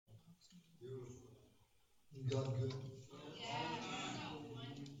God good?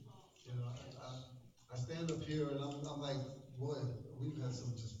 You know, I stand up here and I'm like, boy, we've had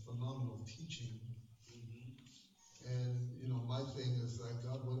some just phenomenal teaching. And, you know, my thing is like,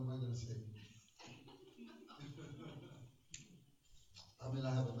 God, what am I going to say? I mean,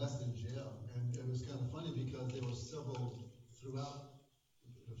 I have a message, yeah. And it was kind of funny because there were several throughout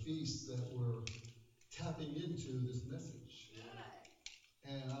the feast that were tapping into this message.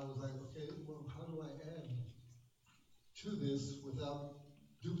 And I was like, okay, well, how do I add to this without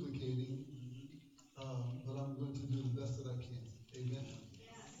duplicating? But I'm going to do the best that I can. Amen.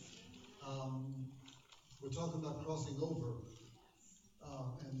 We're talking about crossing over,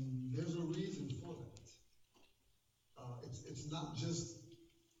 and there's a reason for that. It's not just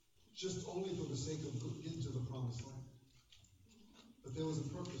only for the sake of getting to the promised land, but there was a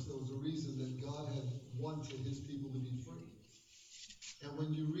purpose. There was a reason that God had wanted His people to be free. And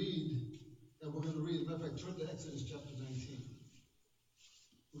when you read, and we're going to read, as a matter of fact, turn to Exodus chapter 19.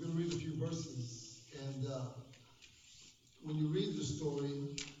 We're going to read a few verses, and when you read the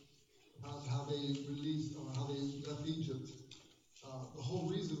story about how they released, or how they left Egypt, the whole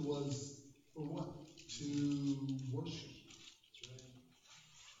reason was for what? To worship.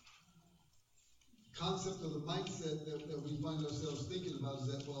 Concept of the mindset that we find ourselves thinking about is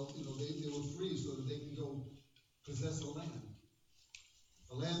that, well, you know, they were free so that they can go possess a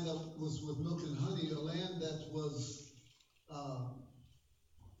land that was with milk and honey, a land that was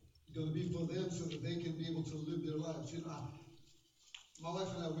going to be for them so that they can be able to live their lives. You know, my wife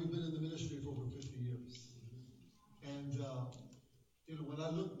and I, we've been in the ministry for over 50 years. And, you know, when I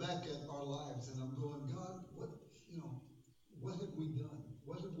look back at our lives and I'm going, God, what have we done?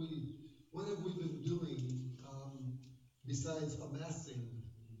 What have we been doing besides amassing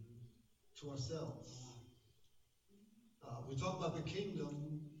to ourselves? We talk about the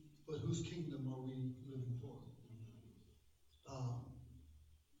kingdom, but whose kingdom are we living for?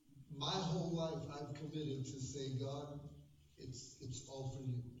 My whole life I've committed to say, God, it's all for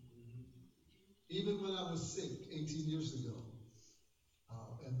you. Even when I was sick 18 years ago,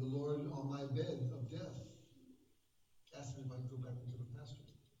 and the Lord on my bed of death asked me if I could go back into the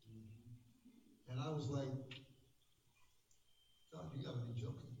pastorate. And I was like, God, you gotta be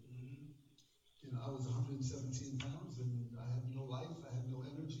joking. You know, I was 117 pounds and I had no life, I had no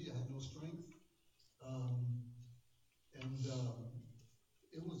energy, I had no strength.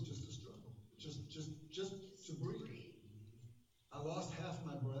 It was just a struggle, just to breathe. I lost half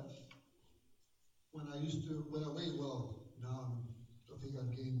my breath when I weighed, well, now I think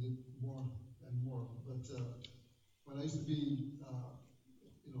I've gained it more and more. But when I used to be,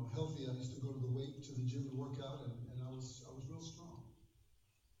 you know, healthy, I used to go to the gym to work out, and I was real strong.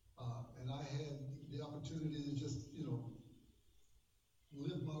 And I had the opportunity to just, you know,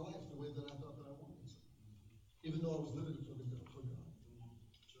 live my life the way that I thought that I wanted to, even though I was living it for God.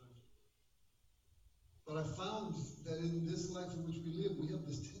 But I found that in this life in which we live, we have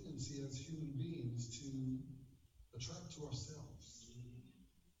this tendency as human beings to attract to ourselves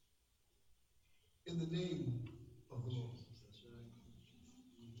in the name of the Lord.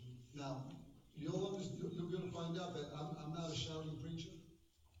 Now, you're going to find out that I'm not a shouting preacher.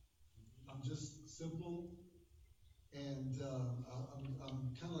 I'm just simple, and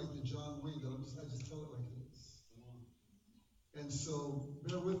I'm kind of like the John Wayne, that I just tell it like it is. And so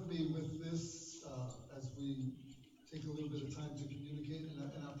bear with me with this as we take a little bit of time to communicate.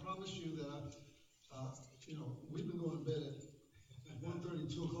 And I promise you that you know, we've been going to bed at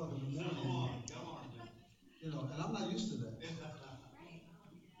 1:30, 2 o'clock in the morning. Come on. You know, and I'm not used to that.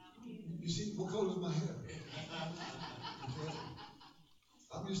 You see, what color is my hair? Okay.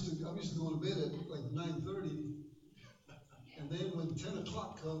 I'm used to going to bed at like 9:30, and then when 10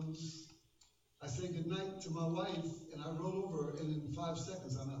 o'clock comes, I say goodnight to my wife, and I roll over, and in 5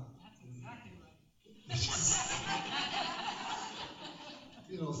 seconds, I'm out. That's exactly right.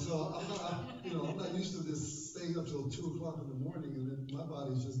 You know, so I'm not used to this staying up till 2 o'clock in the morning, and then my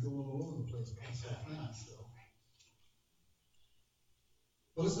body's just going all over the place. So fast. So.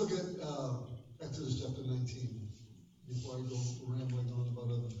 But let's look at Exodus chapter 19 before I go rambling on about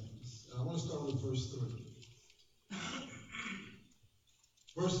other things. And I want to start with verse 3.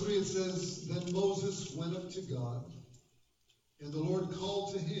 Verse 3, it says, Then Moses went up to God, and the Lord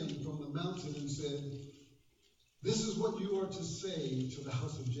called to him from the mountain and said, This is what you are to say to the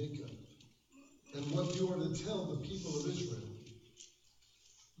house of Jacob, and what you are to tell the people of Israel.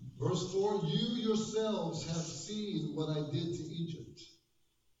 Verse 4, You yourselves have seen what I did to Egypt,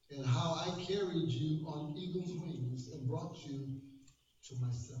 and how I carried you on eagle's wings and brought you to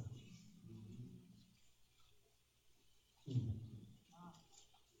myself.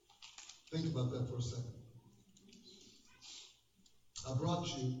 Think about that for a second. I brought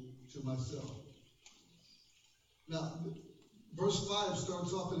you to myself. Now, verse 5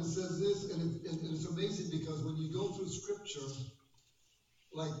 starts off and it says this, and it's amazing because when you go through scripture,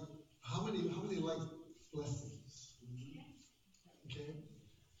 like, how many like blessings? Okay?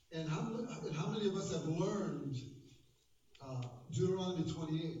 And how many of us have learned Deuteronomy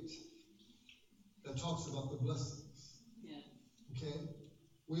 28 that talks about the blessings? Yeah. Okay?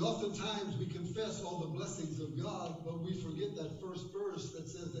 We oftentimes, we confess all the blessings of God, but we forget that first verse that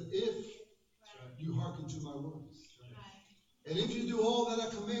says that if you hearken to my words. And if you do all that I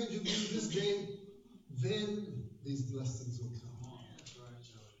command you to do this day, then these blessings will come.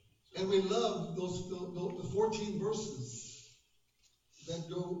 And we love the 14 verses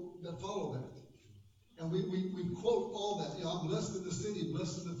that follow that. And we quote all that. You know, I'm blessed in the city,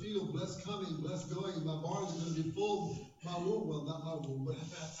 blessed in the field, blessed coming, blessed going. My barns are going to be full. My womb, well, not my womb,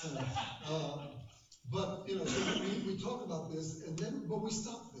 but you know, so we talk about this, and then but we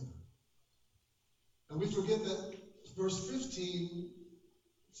stop there, and we forget that verse 15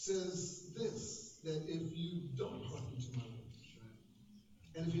 says this: that if you don't hearken to my words,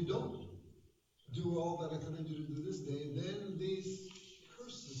 and if you don't do all that I command you to do this day, then these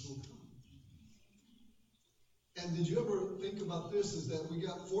curses will come. And did you ever think about this? Is that we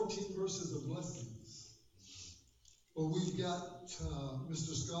got 14 verses of blessings, but we've got,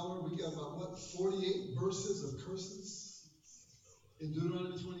 Mr. Scholar, we got about, what, 48 verses of curses in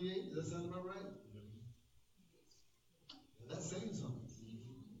Deuteronomy 28? Does that sound about right? That's saying something.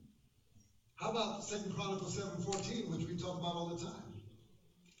 How about 2 Chronicles 7:14, which we talk about all the time?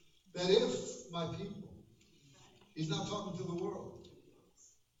 That if my people, he's not talking to the world,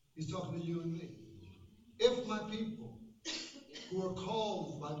 he's talking to you and me. If my people who are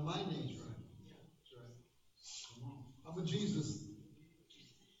called by my name, I'm a Jesus,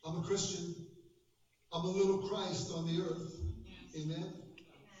 I'm a Christian, I'm a little Christ on the earth, amen?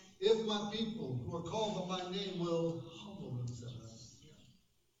 If my people who are called by my name will humble themselves,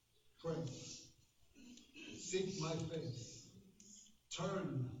 pray, seek my face,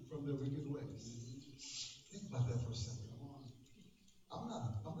 turn from their wicked ways. Think about that for a second. I'm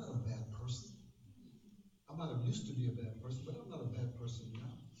not a bad person. I might have used to be a bad person, but I'm not a bad person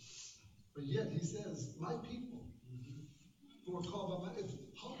now. But yet he says, my people who are called by my name,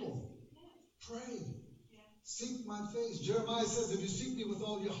 humble, pray, seek my face. Jeremiah says, if you seek me with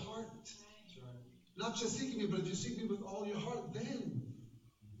all your heart, not just seeking me, but if you seek me with all your heart, then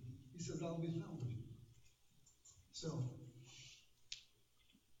he says, I'll be found with you. So,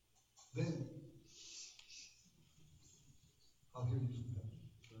 then I'll hear you from heaven.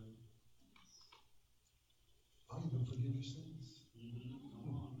 I'll even forgive your sins.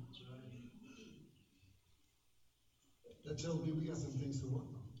 That tells me we got some things to work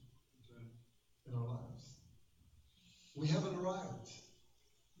on in our lives. We haven't arrived.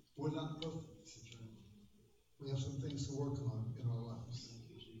 We're not perfect. We have some things to work on in our lives.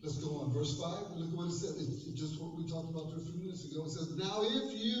 Let's go on. Verse 5, look at what it says. It's just what we talked about a few minutes ago. It says, now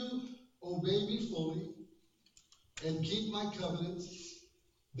if you obey me fully and keep my covenant,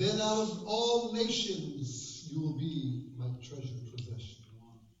 then out of all nations you will be my treasured possession.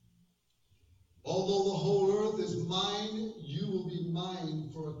 Although the whole earth is mine, you will be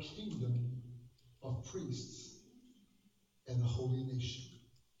mine for a kingdom of priests and a holy nation.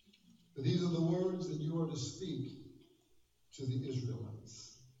 But these are the words that you are to speak to the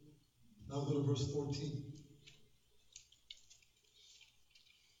Israelites. Now go to verse 14.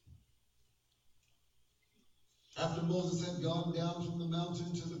 After Moses had gone down from the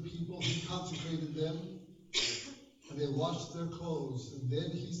mountain to the people, he consecrated them, and they washed their clothes. And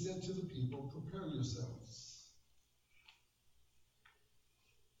then he said to the people, prepare yourselves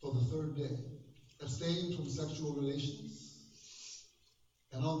for the third day. Abstain from sexual relations.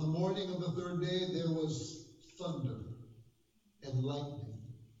 And on the morning of the third day, there was thunder and lightning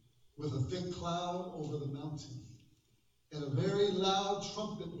with a thick cloud over the mountain and a very loud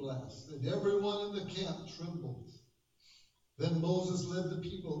trumpet blast, and everyone in the camp trembled. Then Moses led the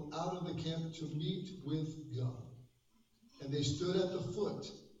people out of the camp to meet with God. And they stood at the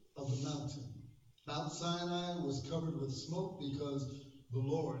foot of the mountain. Mount Sinai was covered with smoke because the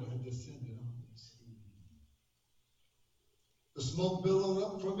Lord had descended on it. The smoke billowed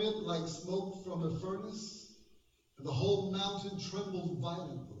up from it like smoke from a furnace, and the whole mountain trembled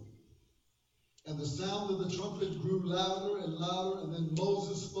violently. And the sound of the trumpet grew louder and louder, and then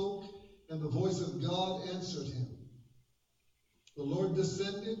Moses spoke, and the voice of God answered him. The Lord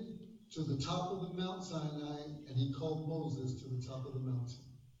descended to the top of the Mount Sinai, and he called Moses to the top of the mountain.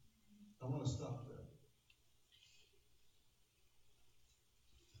 I want to stop there.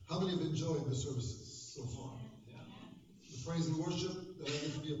 How many have enjoyed the services so far? The praise and worship that I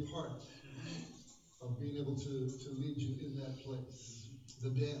get to be a part of being able to lead you in that place. The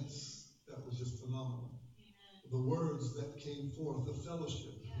dance, that was just phenomenal. The words that came forth, the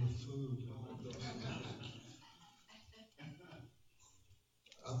fellowship, the food.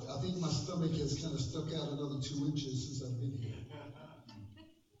 I think my stomach has kind of stuck out another 2 inches since I've been here.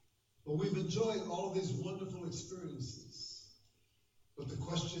 But we've enjoyed all of these wonderful experiences. But the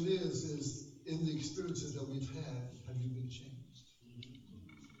question is in the experiences that we've had, have you been changed?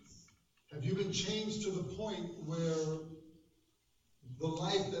 Have you been changed to the point where the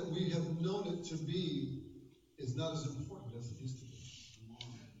life that we have known it to be is not as important as it used to be?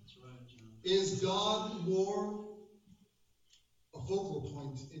 Is God more a focal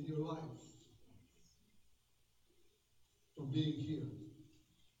point in your life? From being here,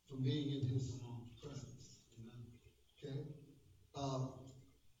 from being in His presence. Okay?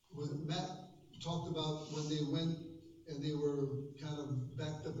 Matt talked about when they went and they were kind of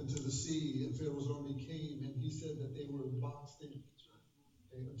backed up into the sea and Pharaoh's army came, and he said that they were boxed in,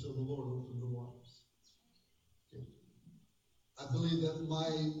 okay, until the Lord opened the waters. Okay. I believe that my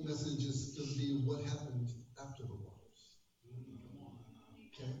message is going to be what happened after the waters.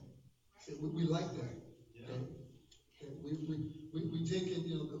 Okay? See, we like that. Okay? Okay. We take it,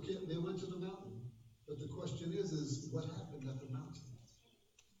 okay, they went to the mountain, but the question is what happened at the mountain?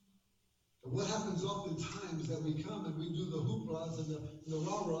 And what happens oftentimes that we come and we do the hooplas and the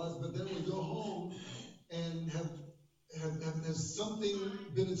rah-rahs, but then we go home and has something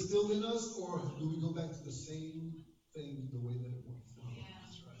been instilled in us, or do we go back to the same thing the way that it was?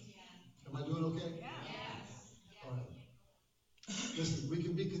 Am I doing okay? Yes. All right. Listen, we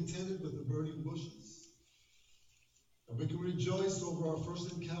can be contented with the burning bushes, and we can rejoice over our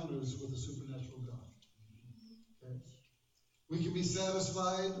first encounters with the supernatural God. Okay? We can be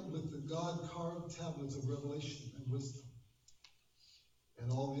satisfied with the God-carved tablets of revelation and wisdom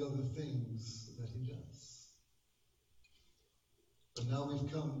and all the other things that He does. But now we've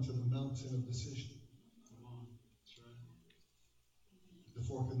come to the mountain of decision. That's right. The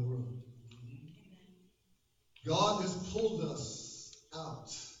fork in the road. God has pulled us out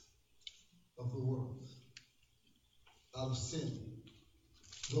of the world, out of sin,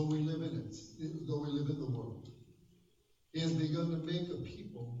 though we live in it, though we live in the world. He has begun to make a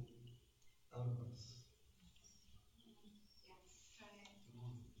people out of us.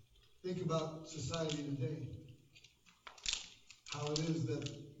 Think about society today. How it is that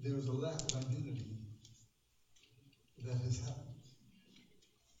there's a lack of identity that has happened.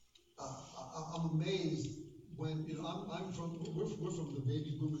 I'm amazed when, we're from the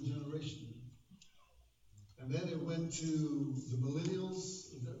baby boomer generation. And then it went to the millennials.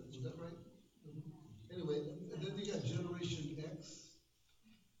 Was that right? Anyway, and then you got Generation X,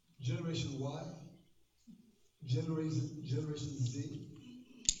 Generation Y, Generation Z.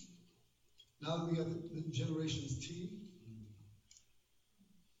 Now we got the Generations T.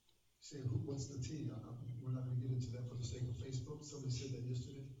 Say, what's the T? We're not going to get into that for the sake of Facebook. Somebody said that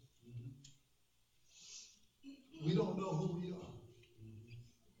yesterday. We don't know who we are.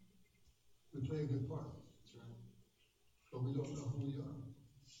 We play a good part. That's right. But we don't know who we are.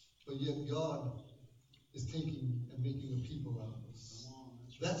 But yet God is taking and making a people out of us.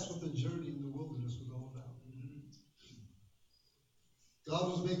 That's what the journey in the wilderness was all about.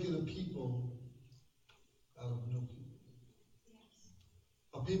 God was making a people out of no people.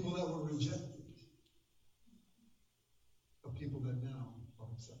 A people that were rejected. A people that now are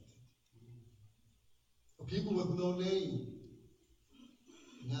accepted. A people with no name.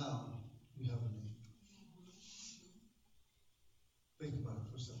 Now you have a name. Think about it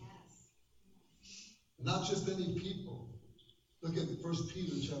for a second. Not just any people. Look at 1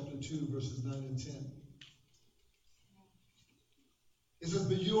 Peter chapter 2, verses 9 and 10. It says,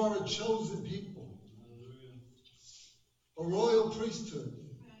 but you are a chosen people, a royal priesthood,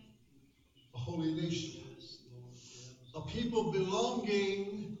 a holy nation, a people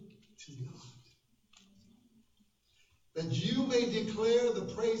belonging to God, that you may declare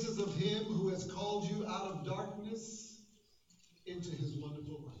the praises of Him who has called you out of darkness into His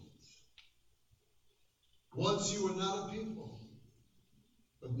wonderful light. Once you were not a people,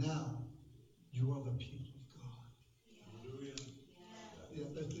 but now you are the people of God. Hallelujah. Yeah,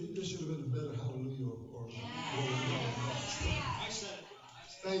 there should have been a better hallelujah or I said it.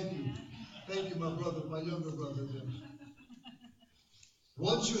 Thank you. Thank you, my brother, my younger brother.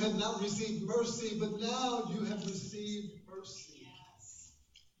 Once you had not received mercy, but now you have received mercy. Yes.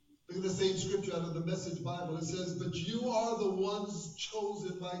 Look at the same scripture out of the Message Bible. It says, but you are the ones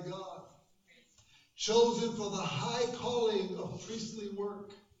chosen by God. Chosen for the high calling of priestly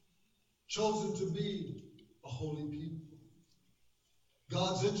work. Chosen to be a holy people.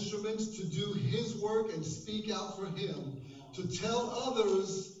 God's instruments to do His work and speak out for Him, to tell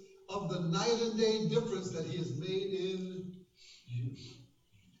others of the night and day difference that He has made in you.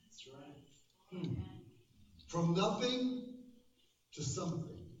 That's right. From nothing to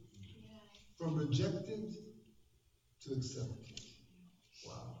something. From rejected to accepted.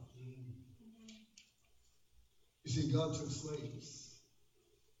 Wow. You see, God took slaves,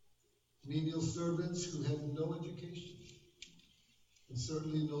 menial servants who had no education and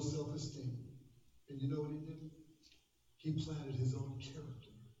certainly no self-esteem. And you know what He did? He planted His own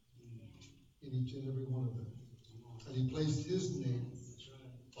character in each and every one of them. And He placed His name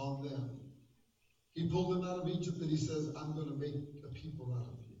on them. He pulled them out of Egypt and He says, I'm going to make a people out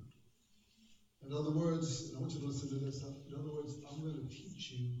of you. In other words, and I want you to listen to this. In other words, I'm going to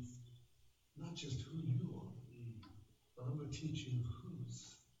teach you not just who you are, but I'm going to teach you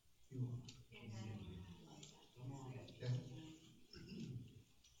whose you are. Okay?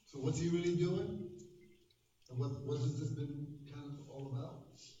 So what's He really doing? And what has this been kind of all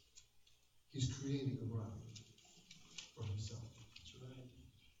about? He's creating a bride for Himself. That's right.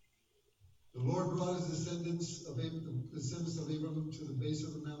 The Lord brought His descendants of Abraham to the base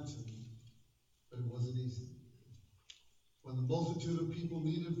of the mountain, but it wasn't easy. When the multitude of people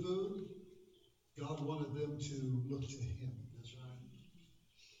needed food, God wanted them to look to Him. That's right.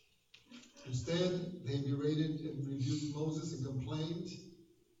 Instead, they berated and rebuked Moses and complained,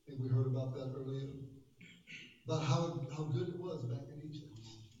 and we heard about that earlier, about how good it was back in Egypt,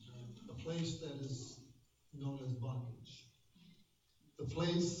 a place that is known as bondage, the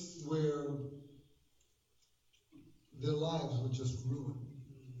place where their lives were just ruined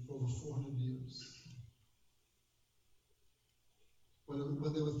for over 400 years.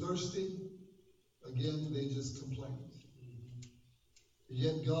 When they were thirsty, again, they just complained. And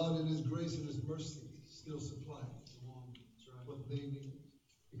yet God, in His grace and His mercy, still supplied what they needed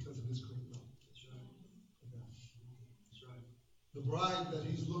because of His great love. That's right. Okay. That's right. The bride that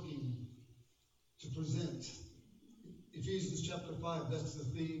He's looking to present, Ephesians chapter 5, that's the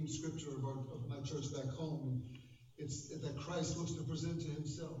theme scripture of my church back home. It's that Christ looks to present to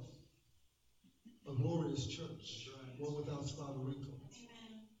Himself a glorious church, one without spot or wrinkle.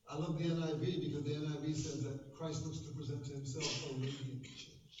 I love the NIV because the NIV says that Christ looks to present to Himself a radiant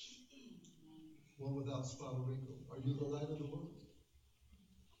church, one without spot or wrinkle. Are you the light of the world?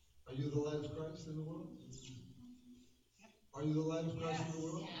 Are you the light of Christ in the world? Are you the light of Christ in the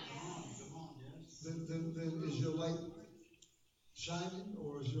world? Come on, yes. Then is your light shining,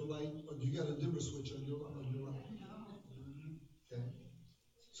 or is your light, or you got a dimmer switch on your light? Okay.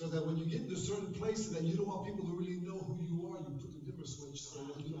 So that when you get into certain places that you don't want people to really know who you are, you put the dimmer switch so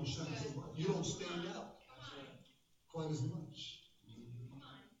that you don't shine so much. You don't stand out quite as much.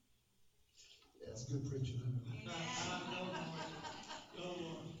 Yeah, it's good preaching.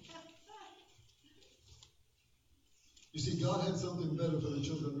 You see, God had something better for the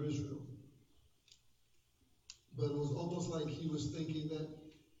children of Israel. But it was almost like He was thinking that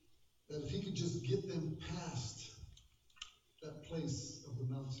if He could just get them past that place of the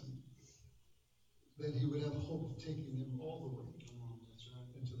mountain, then He would have hope of taking them all the way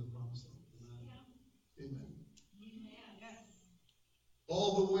into the promised land. Amen.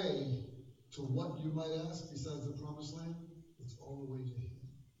 All the way to what, you might ask, besides the promised land? It's all the way to Him.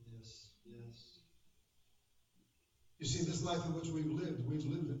 Yes, yes. You see, this life in which we've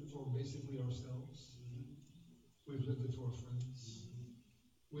lived it for basically ourselves. We've lived it for our friends.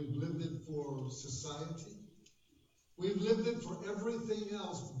 We've lived it for society. We've lived it for everything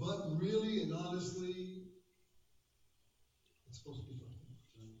else, but really and honestly, it's supposed to be for Him.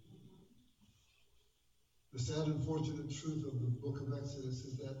 The sad and fortunate truth of the book of Exodus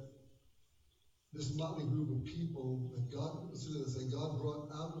is that this motley group of people that God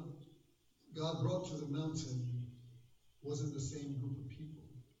brought to the mountain wasn't the same group of people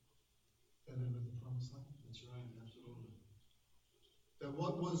that entered the promised land. That's right, absolutely. That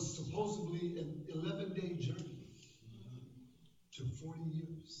what was supposedly an 11-day journey took 40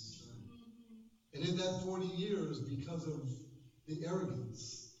 years. And in that 40 years, because of the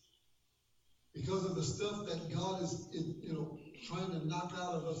arrogance, because of the stuff that God is, trying to knock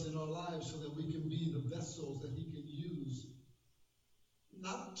out of us in our lives so that we can be the vessels that He can use,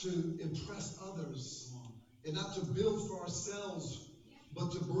 not to impress others and not to build for ourselves,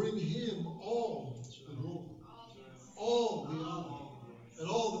 but to bring Him all the glory, all the honor, and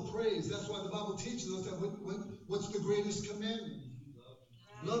all the praise. That's why the Bible teaches us that what's the greatest commandment?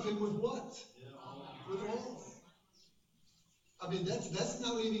 Love Him with what? With all. I mean, that's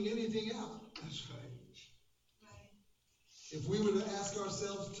not leaving anything out. That's right. If we were to ask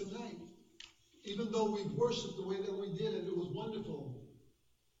ourselves tonight, even though we worshiped the way that we did and it was wonderful,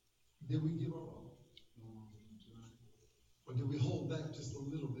 Did we give our all? Or did we hold back just a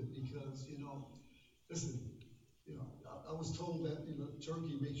little bit? Because, listen, I was told that,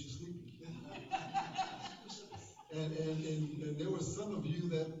 turkey makes you sleepy. And there were some of you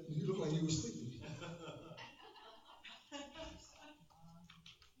that you looked like you were sleepy.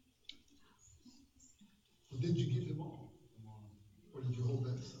 Well, did you give him all? Or did you hold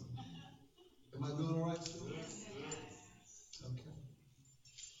back some? Am I doing all right still? Okay.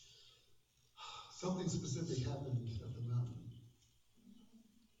 Something specific happened at the mountain.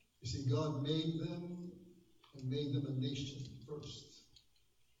 You see, God made them and made them a nation first,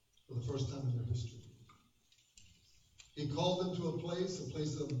 for the first time in their history. He called them to a place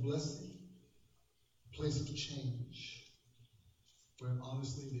of blessing, a place of change, where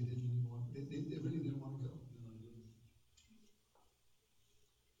honestly they really didn't want to go.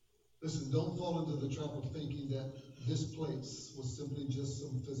 Listen, don't fall into the trap of thinking that this place was simply just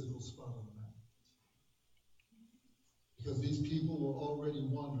some physical spot on the map. Because these people were already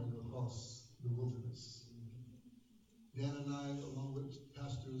wandering across the wilderness. Dan and I, along with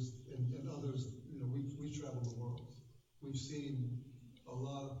pastors and others, we've traveled the world. We've seen a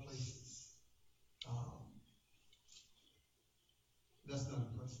lot of places. That's not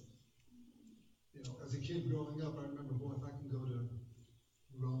impressive. As a kid growing up, I remember, boy, if I can go to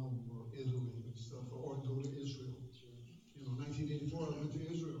Rome or Italy and stuff, or go to Israel. 1984, I went to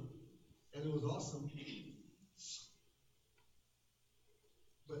Israel, and it was awesome.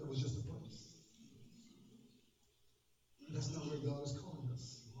 But it was just a place. That's not where God is calling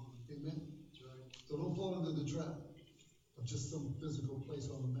us. Amen? So don't fall into the trap of just some physical place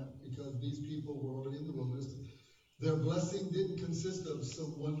on the map, because these people were already in the wilderness. Their blessing didn't consist of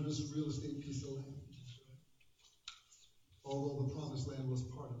some wondrous real estate piece of land, although the promised land was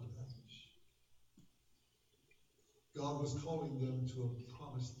part of the package. God was calling them to a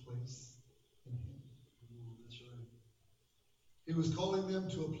promised place in Him. That's right. He was calling them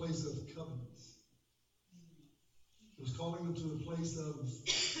to a place of covenant. He was calling them to a place of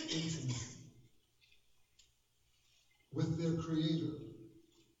intimacy with their Creator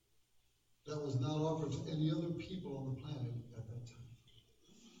that was not offered to any other people on the planet at that time.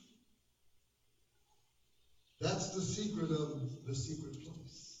 That's the secret of the secret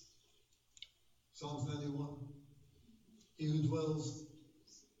place. Psalms 91. He who dwells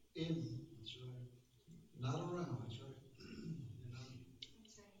in, That's right. not around, That's right.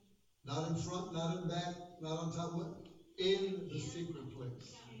 not in front, not in back, not on top, what? In the secret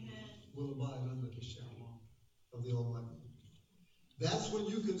place will abide under the shadow of the Almighty. That's when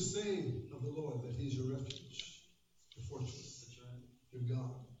you can say of the Lord that He's your refuge, your fortress, That's right. your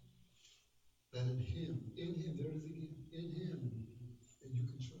God. That in Him, there it is again, in Him, and you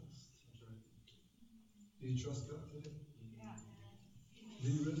can trust. That's right. Do you trust God today? Yeah. Do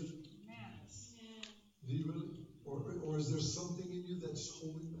you really? Yes. Do you really? Or is there something in you that's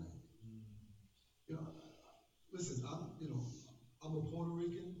holding back? Listen, I'm a Puerto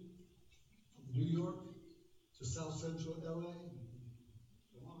Rican from New York to South Central LA,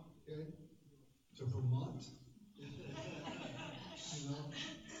 okay, to Vermont,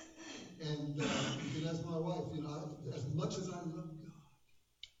 and you can ask my wife, as much as I love God,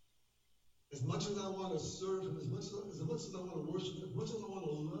 as much as I want to serve Him, as much as I want to worship Him, as much as I want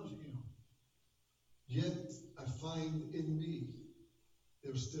to love Him, yet I find in me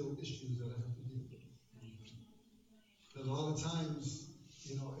there's still issues that I have to deal with. That a lot of times,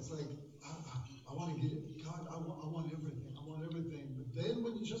 it's like, I want to get it. God, I want everything. I want everything. But then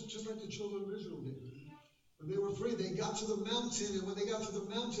when just like the children of Israel did, when they were free, they got to the mountain, and when they got to the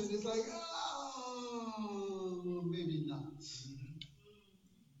mountain, it's like, oh, maybe not.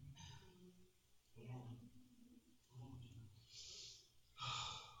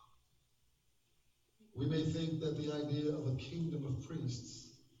 We may think that the idea of a kingdom of priests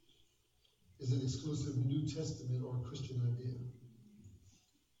is an exclusive New Testament or Christian idea.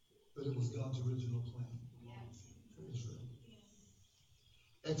 But it was God's original plan for Israel.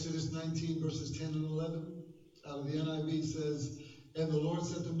 Exodus 19, verses 10 and 11, out of the NIV says, "And the Lord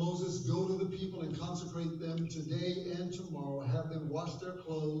said to Moses, go to the people and consecrate them today and tomorrow. Have them wash their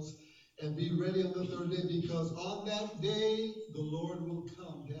clothes and be ready on the third day, because on that day the Lord will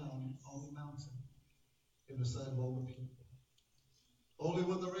come down on the mountain in the sight of all the people. Only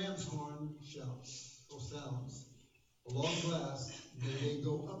when the ram's horn shouts or sounds a long blast may they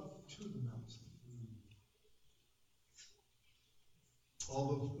go up to the mountain."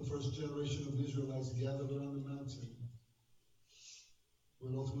 All the first generation of Israelites gathered around the mountain.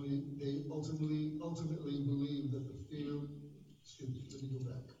 When ultimately believed that the fear, let me go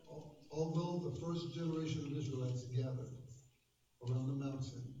back. Although the first generation of Israelites gathered around the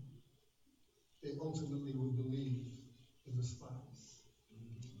mountain, they ultimately would believe in the spies.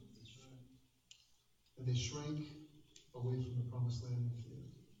 That's right. And they shrank away from the promised land in fear.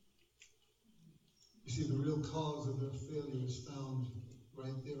 You see, the real cause of their failure is found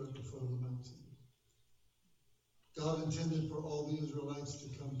right there at the foot of the mountain. God intended for all the Israelites to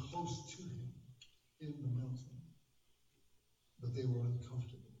come close to him in the mountain, but they were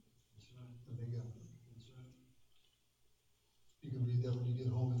uncomfortable, That's right. and they got there. That's right. You can read that when you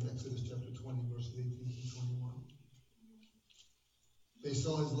get home in Exodus chapter 20, verses 18 to 21. They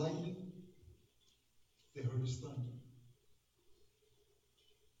saw his lightning, they heard his thunder.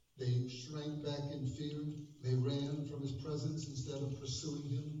 They shrank back in fear. They ran from his presence instead of pursuing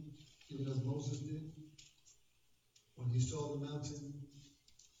him, even as Moses did. When he saw the mountain,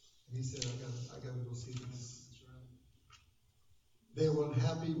 and he said, I gotta go see this. That's right. They were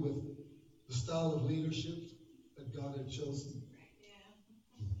unhappy with the style of leadership that God had chosen.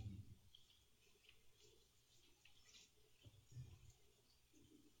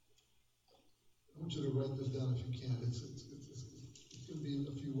 I want you to write this down if you can. It's going to be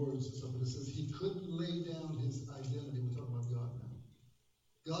a few words or something. It says, he couldn't lay down his identity. We're talking about God now.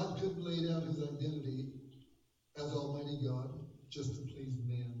 God couldn't lay down his identity as Almighty God just to please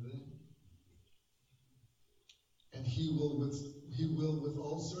man then. And he will with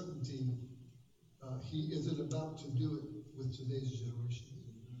all certainty, he isn't about to do it with today's generation.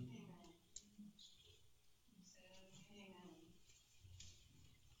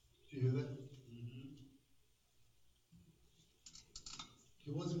 Do you hear that?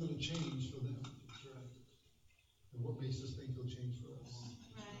 He wasn't going to change for them. That's right. And what makes us think he'll change for us?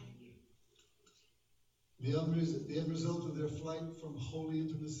 Right. The end result of their flight from holy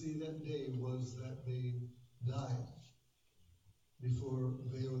intimacy that day was that they died before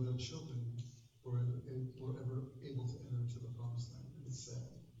they or their children were ever able to enter into the promised land. And it's sad.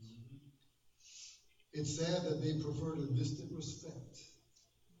 It's sad that they preferred a distant respect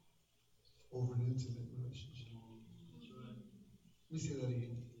over an intimate relationship. That's right. Let me say that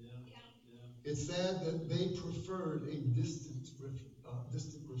again. Yeah. It's sad that they preferred a distant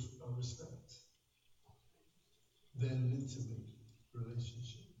respect than an intimate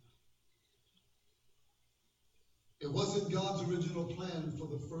relationship. It wasn't God's original plan for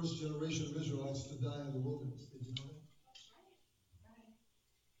the first generation of Israelites to die in the wilderness. Did you know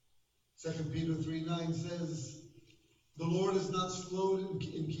that? 2 Peter 3:9 says, the Lord is not slow in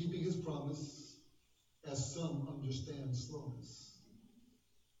keeping his promise, as some understand slowness.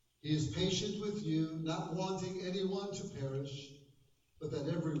 He is patient with you, not wanting anyone to perish, but that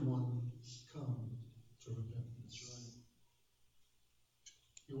everyone come to repentance. That's right.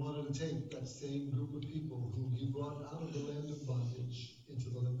 He wanted to take that same group of people whom he brought out of the land of bondage into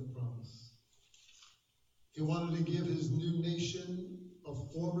the land of promise. He wanted to give his new nation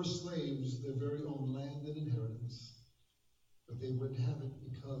of former slaves their very own land and inheritance, but they wouldn't have it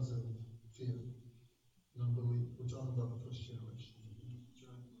because of fear and unbelief. We're talking about the first generation. That's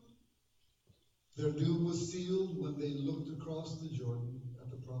right. Their doom was sealed when they looked across the Jordan at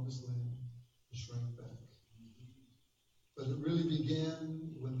the promised land and shrank back. But it really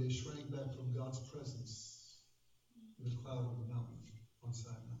began when they shrank back from God's presence in the cloud of the mountain on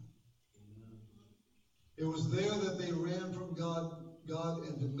Sinai. It was there that they ran from God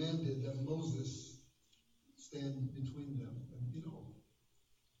and demanded that Moses stand between them. And you know,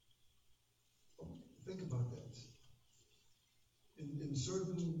 think about that. In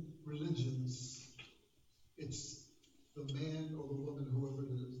certain religions, it's the man or the woman, whoever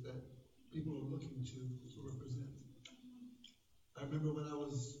it is, that people are looking to represent. I remember when I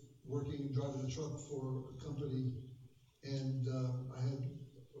was working and driving a truck for a company, and I had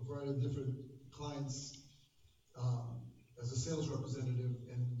a variety of different clients as a sales representative,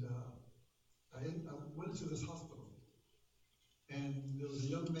 and I went into this hospital, and there was a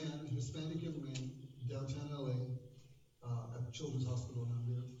young man, a Hispanic young man, downtown LA, at the Children's Hospital down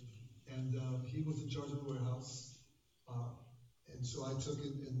there, and he was in charge of the warehouse, and so I took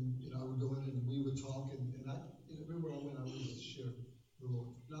it, and I would go in and we would talk, and I everywhere I went, I would just share the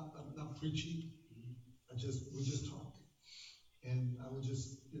Lord. I'm not preaching, we just talk. And I would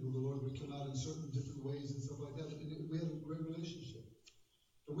just, the Lord would come out in certain different ways and stuff like that. And we had a great relationship.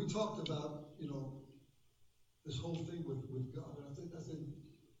 But we talked about, this whole thing with God. And I said,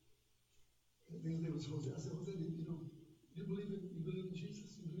 the other day was Jose. I said, Jose, you believe in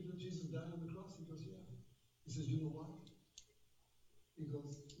Jesus? You believe that Jesus died on the cross? He goes, yeah. He says, you know why? He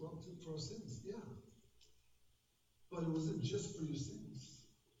goes, well, for our sins, yeah. But it wasn't just for your sins.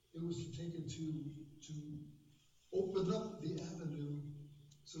 It was to take it to open up the avenue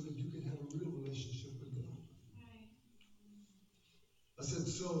so that you could have a real relationship with God. Right. I said,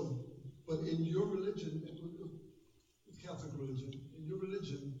 But in your religion, Catholic religion, in your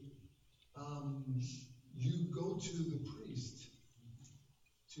religion, you go to the priest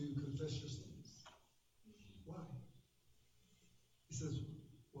to confess your sins. Why? He says,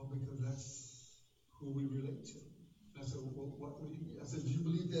 well, because that's who we relate to. And I said, well, what do you mean? I said, do you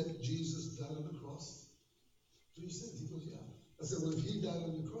believe that Jesus died on the cross for your sins? He goes, yeah. I said, well, if he died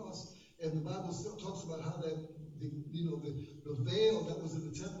on the cross, and the Bible still talks about how that, the veil that was in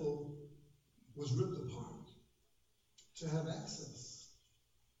the temple was ripped apart to have access.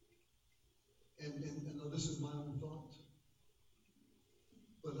 And this is my own thought.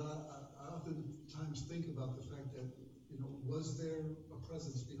 But I oftentimes think about the fact that, was there a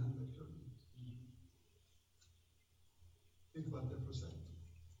presence behind that curtain? Think about that for a second.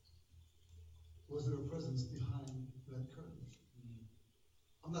 Was there a presence behind that curtain?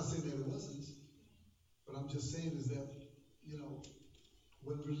 I'm not saying that it wasn't, but I'm just saying is that,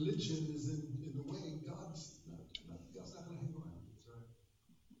 when religion is in the way, God's not going to hang around. That's right.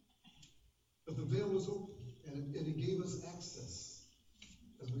 But the veil was open, and it gave us access,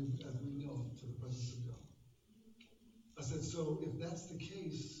 as we know, to the presence of God. I said, so if that's the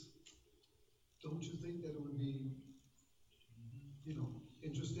case, don't you think that it would be,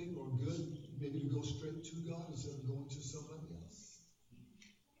 interesting or good, maybe to go straight to God instead of going to somebody else?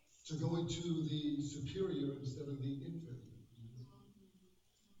 To go into the superior instead of the inferior.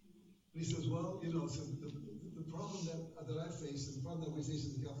 And he says, well, so the problem that I face, and the problem that we face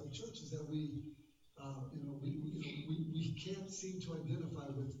in the Catholic Church is that we can't seem to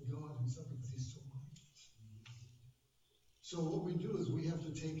identify with God himself because he's so mighty. So what we do is we have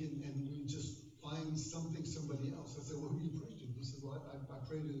to take it and we just find somebody else. I said, well, who do you pray to? He said, well, I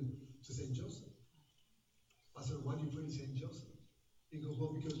pray to St. Joseph. I said, why do you pray to St. Joseph? He goes,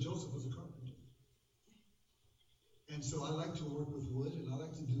 well, because Joseph was a carpenter. And so I like to work with wood, and I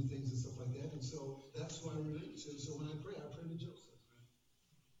like to do things and stuff like that. And so that's why I relate to. So when I pray to Joseph.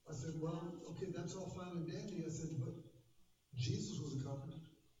 I said, well, okay, that's all fine and dandy. I said, but Jesus was a carpenter.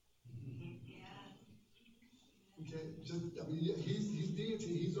 Okay, he's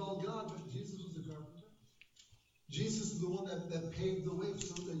deity, he's all God, but Jesus was a carpenter. Jesus is the one that paved the way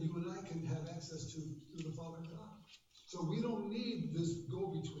so that you and I can have access to the Father God. So we don't need this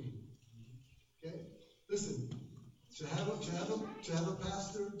go-between. Okay, listen. To have a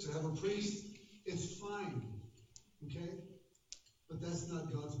pastor, to have a priest, it's fine. Okay, but that's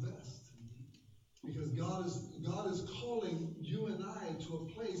not God's best. Because God is calling you and I to a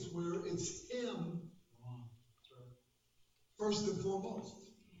place where it's Him first and foremost.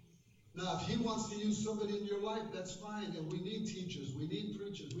 Now, if He wants to use somebody in your life, that's fine. And we need teachers, we need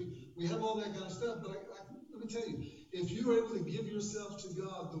preachers, we have all that kind of stuff. But let me tell you, if you're able to give yourself to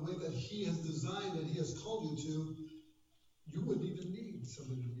God the way that He has designed and He has called you to, you wouldn't even need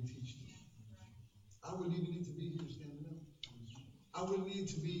somebody to be teaching you. I wouldn't even need to be here standing up. I wouldn't need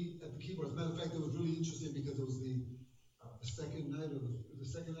to be at the keyboard. As a matter of fact, it was really interesting because it was the second night, or the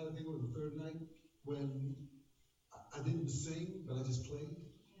second night, I think, or the third night, when I didn't sing, but I just played.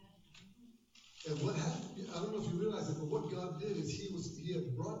 And what happened, I don't know if you realize it, but what God did is He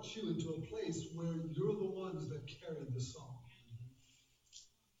had brought you into a place where you're the ones that carried the song.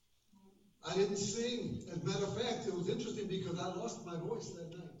 I didn't sing. As a matter of fact, it was interesting because I lost my voice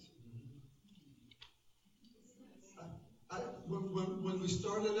that night. When we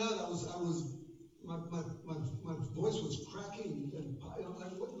started out, my voice was cracking, and I'm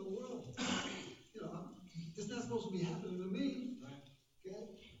like, what in the world? It's not supposed to be happening to me. Okay?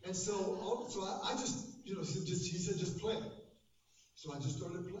 And so I just, he said, just play. So I just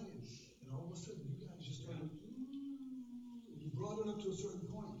started playing, and all of a sudden, you guys just started. You brought it up to a certain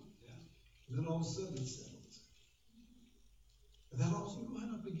point. And then all of a sudden it settled. And then all of a sudden it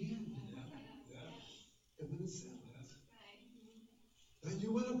went up again. And then it settled. And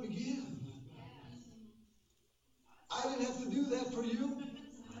you went up again. I didn't have to do that for you.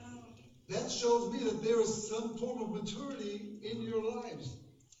 That shows me that there is some form of maturity in your lives,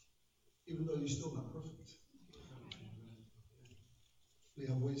 even though you're still not perfect. We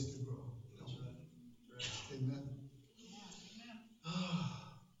have ways to grow. Amen.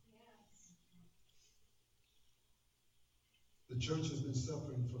 The church has been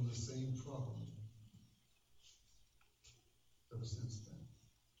suffering from the same problem ever since then.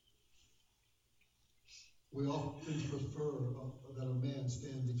 We often prefer that a man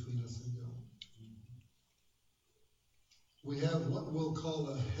stand between us and God. We have what we'll call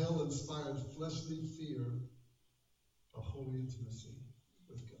a hell-inspired fleshly fear of holy intimacy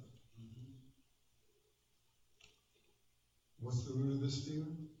with God. What's the root of this fear?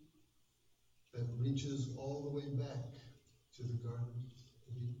 That reaches all the way back to the Garden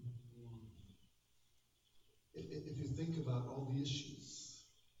of Eden. if you think about all the issues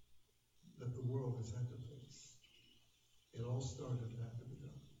that the world has had to face, it all started after the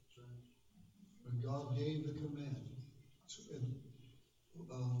garden. That's right. When God gave the command,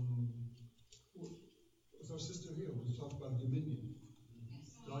 was our sister here when we talked about dominion?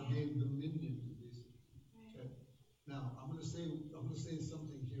 God gave dominion. Okay. Now I'm gonna say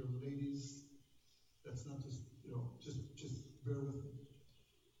something here, ladies. That's not just just bear with me.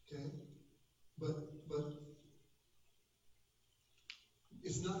 Okay? But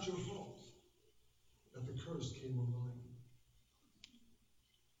it's not your fault that the curse came on the land.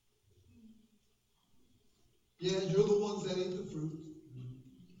 Yeah, you're the ones that ate the fruit.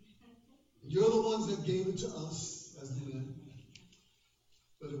 You're the ones that gave it to us as the men.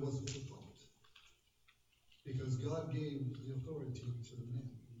 But it wasn't your fault. Because God gave the authority to the men.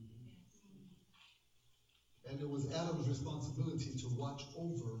 And it was Adam's responsibility to watch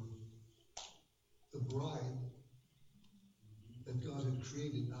over the bride that God had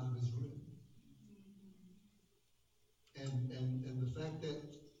created out of his rib. And the fact that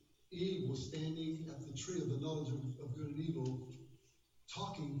Eve was standing at the tree of the knowledge of good and evil,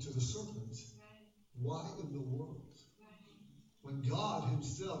 talking to the serpent. Why in the world? When God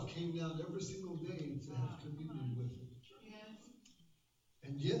himself came down every single day to have communion with him.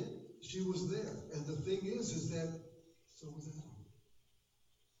 And yet, she was there. And the thing is that so was Adam.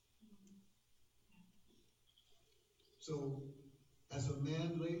 So, as a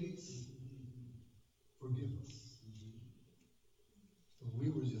man, ladies, forgive us. We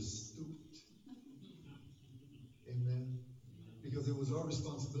were just stupid. Amen. Because it was our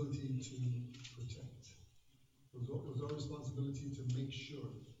responsibility to protect. It was our responsibility to make sure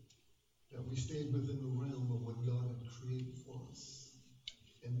that we stayed within the realm of what God had created for us.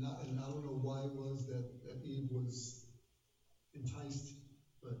 And I don't know why it was that Eve was enticed,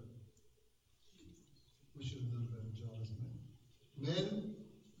 but we should have done a better job as men. Men,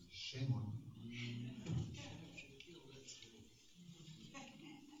 shame on you.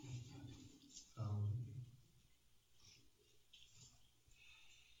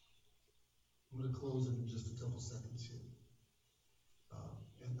 I'm going to close in just a couple seconds here.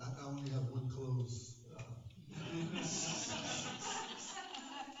 And I only have one close.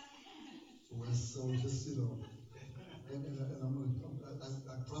 So just, and I'm going to,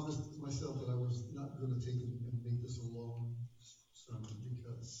 I promised myself that I was not going to take and make this a long sermon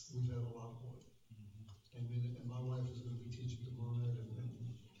because we've had a lot of work. And my wife is going to be teaching tomorrow night,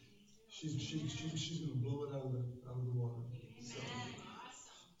 and she's going to blow it out of the water. So,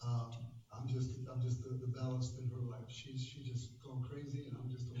 I'm just the ballast in her life. She's just gone crazy, and I'm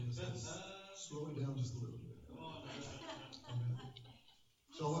just the one that's slow it down just a little bit. Amen.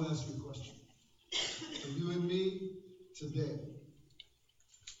 So I want to ask you a question. For you and me today,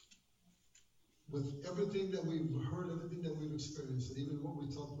 with everything that we've heard, everything that we've experienced, and even what we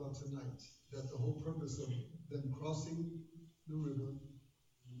talked about tonight, that the whole purpose of them crossing the river,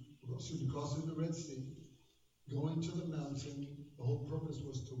 crossing the Red Sea, going to the mountain, the whole purpose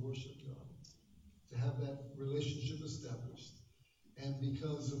was to worship God, to have that relationship established. And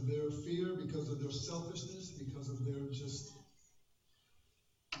because of their fear, because of their selfishness, because of their just,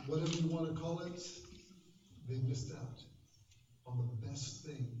 whatever you want to call it, they missed out on the best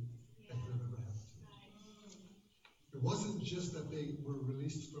thing that could have ever happened to them. It wasn't just that they were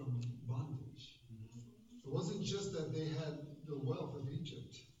released from bondage. It wasn't just that they had the wealth of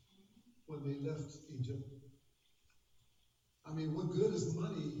Egypt when they left Egypt. I mean, what good is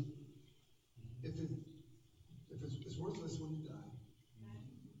money if it's worthless when you die?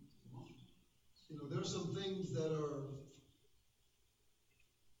 There are some things that are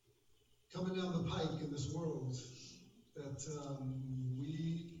coming down the pike in this world that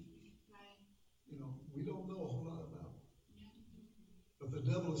we don't know a whole lot about. But the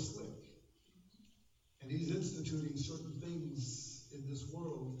devil is slick. And he's instituting certain things in this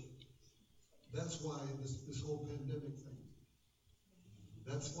world. That's why this whole pandemic thing.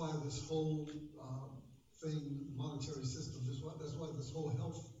 That's why this whole thing, monetary system, that's why this whole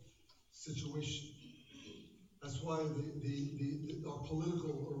health situation. That's why our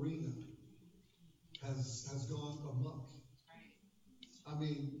political arena has gone amok. I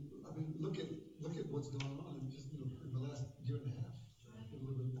mean, look at what's going on in just in the last year and a half, a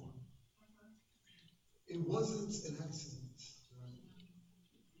little bit more. It wasn't an accident.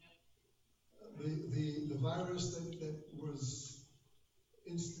 The virus that was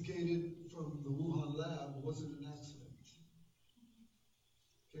instigated from the Wuhan lab wasn't an accident.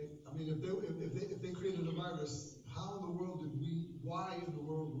 Okay, I mean, if they created a virus, why in the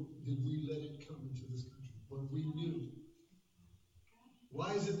world did we let it come into this country when we knew?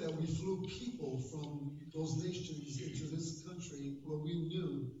 Why is it that we flew people from those nations into this country where we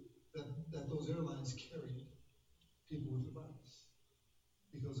knew that those airlines carried people with the virus.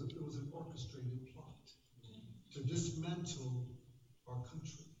 Because it was an orchestrated plot to dismantle our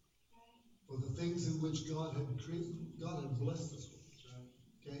country for the things in which God had created, God had blessed us with.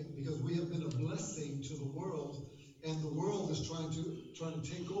 Okay? Because we have been a blessing to the world, and the world is trying to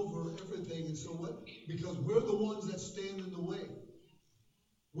take over everything. And so what? Because we're the ones that stand in the way.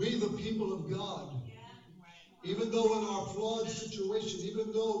 We, the people of God, even though in our flawed situation,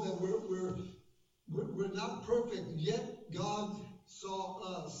 even though that we're not perfect, yet God saw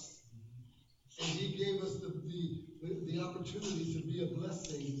us, and He gave us the opportunity to be a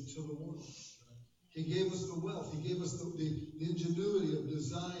blessing to the world. He gave us the wealth. He gave us the ingenuity of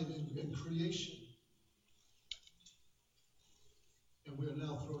design and creation. And we are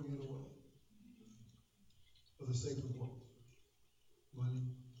now throwing it away for the sake of what?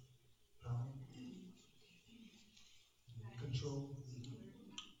 Money, power, control.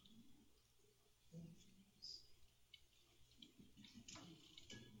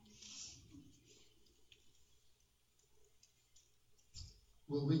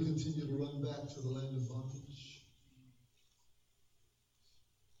 Will we continue to run back to the land of bondage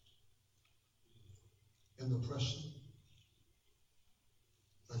and oppression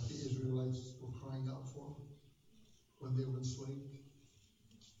like the Israelites were crying out for when they were enslaved?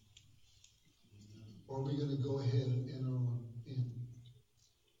 Or are we going to go ahead and enter on in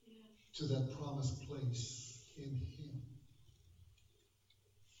to that promised place in Him,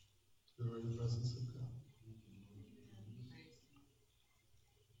 the very presence of God?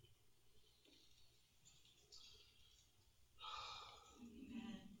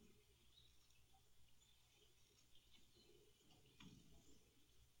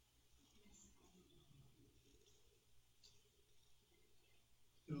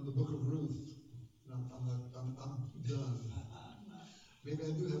 You know, the book of Ruth, I'm done. Maybe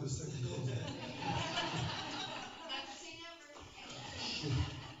I do have a second closing.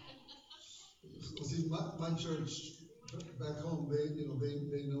 Well, see, my church back home,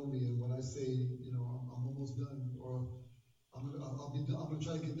 they know me, and when I say, I'm almost done, or I'm gonna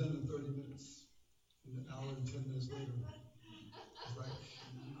try to get done in 30 minutes, an hour and 10 minutes later. It's like,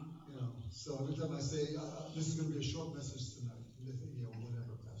 so every time I say, this is gonna be a short message tonight, they think,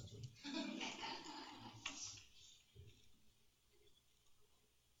 whatever, Pastor.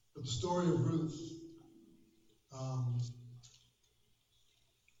 But the story of Ruth,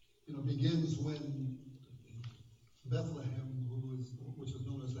 begins when Bethlehem, which is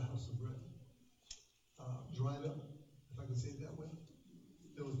known as the house of bread, dried up, if I can say it that way.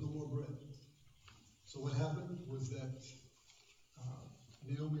 There was no more bread. So what happened was that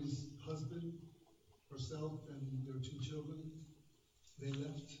Naomi's husband, herself, and their 2 children, they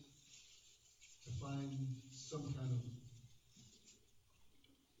left to find some kind of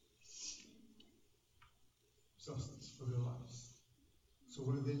substance for their lives. So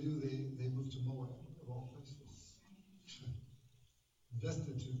what did they do? They moved to Moab, of all places.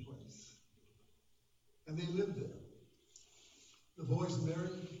 Destitute place. And they lived there. The boys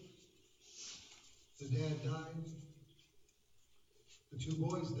married. The dad died. The 2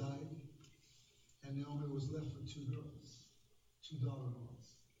 boys died. And Naomi was left with 2 girls, 2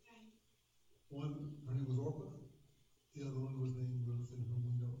 daughter-in-laws. One, her name was Orpah. The other one was named Ruth, and whom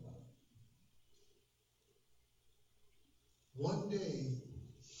we know about. One day,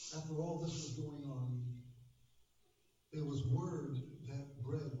 after all this was going on, there was word that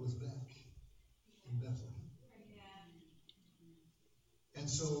bread was back in Bethlehem. And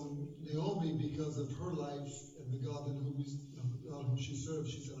so Naomi, because of her life and the God whom she served,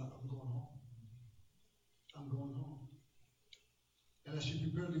 she said, I'm going home. I'm going home. And as she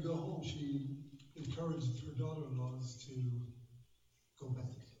prepared to go home, she encouraged her daughter-in-laws to go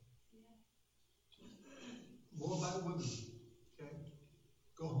back. Moabite women, okay?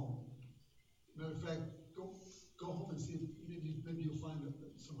 Go home. Matter of fact, go home and see if maybe you'll find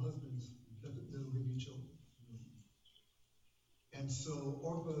some husbands that will give you children. And so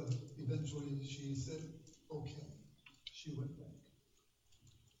Orpah, eventually, she said, okay. She went back.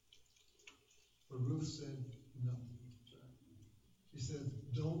 But Ruth said, no. She said,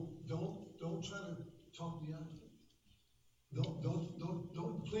 don't try to talk me out of it.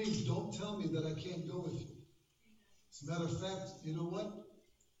 Please don't tell me that I can't go with you. As a matter of fact, you know what?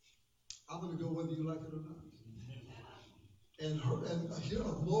 I'm going to go whether you like it or not. And here a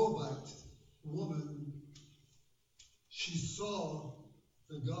Moabite woman, she saw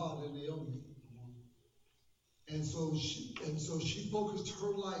the God in Naomi. And so she focused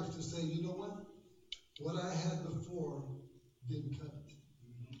her life to say, you know what? What I had before didn't cut it.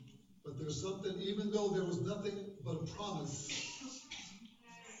 But there's something, even though there was nothing but a promise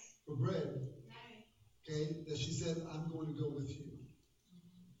for bread, okay, that she said, I'm going to go with you.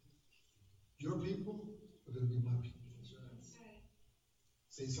 Your people are going to be my people.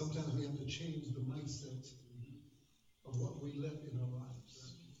 See, sometimes we have to change the mindset of what we let in our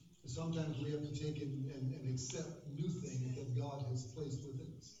lives. And sometimes we have to take and accept new things that God has placed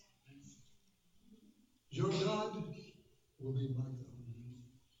within us. Your God will be my God.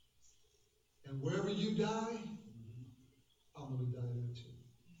 And wherever you die, I'm going to die there too.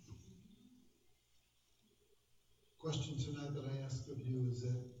 Question tonight that I ask of you is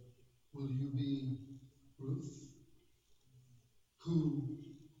that, will you be Ruth, who,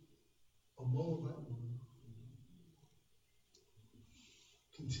 a Moabite woman,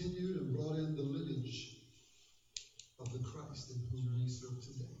 continued and brought in the lineage of the Christ in whom we serve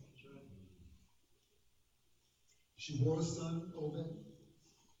today? She bore a son, Obed,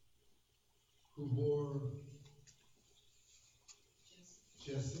 who bore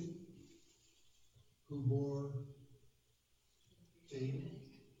Jesse, who bore David,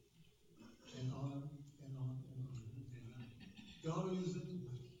 and on and on and on. God will use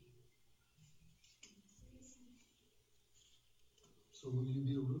anybody. So will you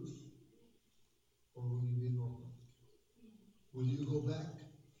be a Ruth? Or will you be an Orpah? Will you go back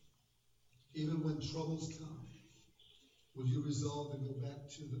even when troubles come? Will you resolve to go back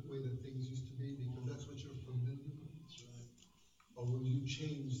to the way that things used to be because that's what you're familiar with? Or will you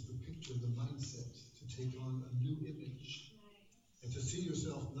change the picture, the mindset, to take on a new image and to see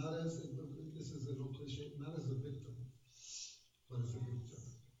yourself not as, this is a little cliche, not as a victim, but as a victor.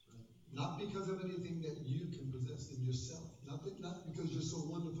 Not because of anything that you can possess in yourself, not because you're so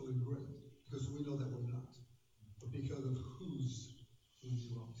wonderful and great, because we know that we're not, but because of who you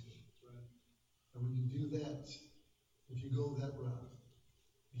belong to. And when you do that, if you go that route,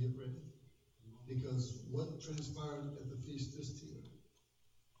 get ready. Because what transpired at the feast this year,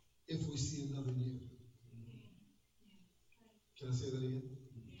 if we see another year, can I say that again?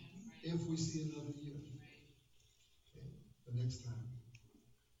 If we see another year, okay, the next time,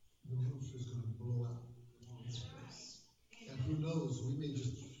 the roof is going to blow out in this place. And who knows, we may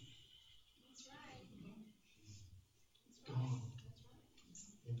just gone.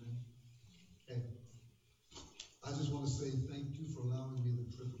 Amen. Hey, I just want to say thank you for allowing me the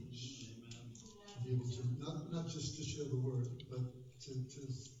privilege to be able to not just to share the word, but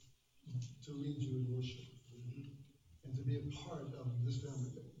to lead you in worship and to be a part of this family.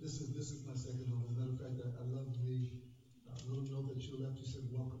 This is my second home. As a matter of fact, I love the little note that you left. You said,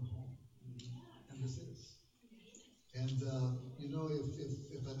 "Welcome home," and this is. And you know,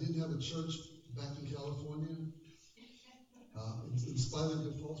 if I didn't have a church back in California, in spite of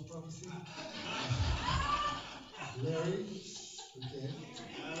your false prophecy, Larry, okay,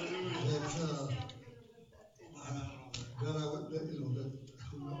 that I would, that, you know, that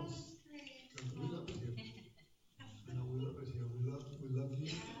who knows? We love it here. You know, we love it here. We love you.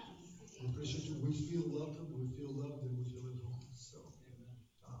 We appreciate you. We feel welcome. We feel loved, and we feel at home. So,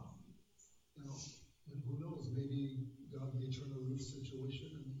 you know, and who knows? Maybe God may turn a roof situation,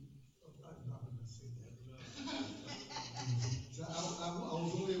 and I'm not going to say that. So I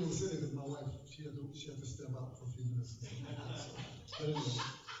was only able to say that because my wife, she had to step out for a few minutes. So, but anyway.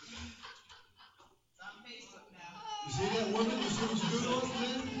 You see that woman? You see what you do to us,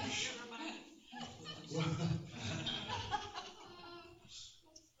 man?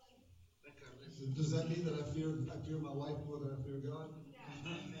 Does that mean that I fear my wife more than I fear God?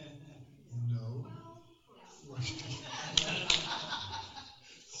 No.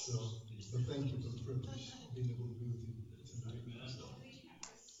 So, but thank you for the privilege of being able to be with you tonight. So,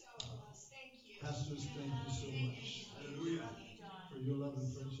 pastors, thank you so much for your love and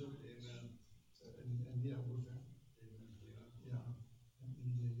friendship. And yeah, we're family. Yeah.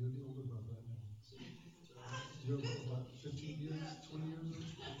 And you're the older brother, I know. You're about 15 years, 20 years old?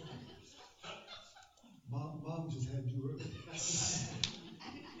 Mom just had you early.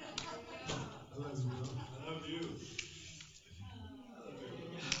 I love you, bro. I love you.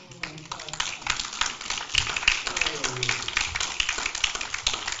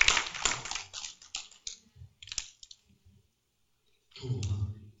 Cool, huh?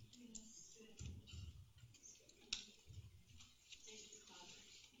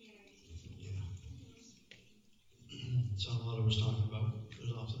 Yeah. John Lotto was talking about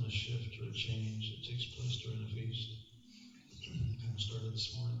there's often a shift or a change that takes place during the feast. Kind of started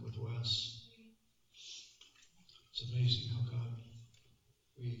this morning with Wes. It's amazing how God,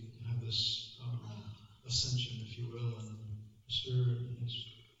 we have this ascension, if you will, and the Spirit and His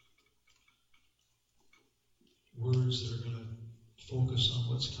words that are going to focus on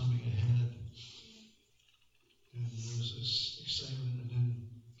what's what's coming ahead. And there's this excitement, and then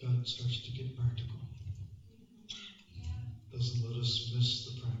God starts to get practical. Doesn't let us miss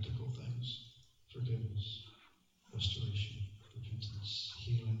the practical things. Forgiveness, restoration, repentance,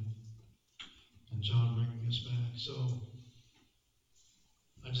 healing, and John bringing us back. So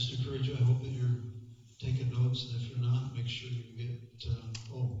I just encourage you, I hope that you're taking notes, and if you're not, make sure you get,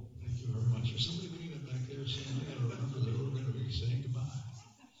 thank you very much. There's somebody reading it back there saying, I got to remember that we're going to be saying goodbye.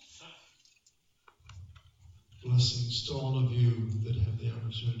 Blessings to all of you that have the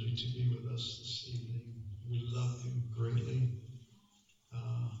opportunity to be with us this evening. We love you greatly.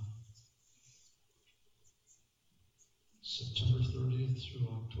 September 30th through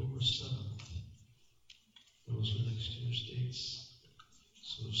October 7th. Those are next year's dates.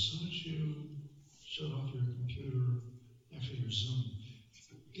 So as soon as you shut off your computer, actually your Zoom,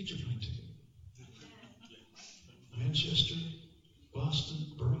 get your plane ticket. Manchester,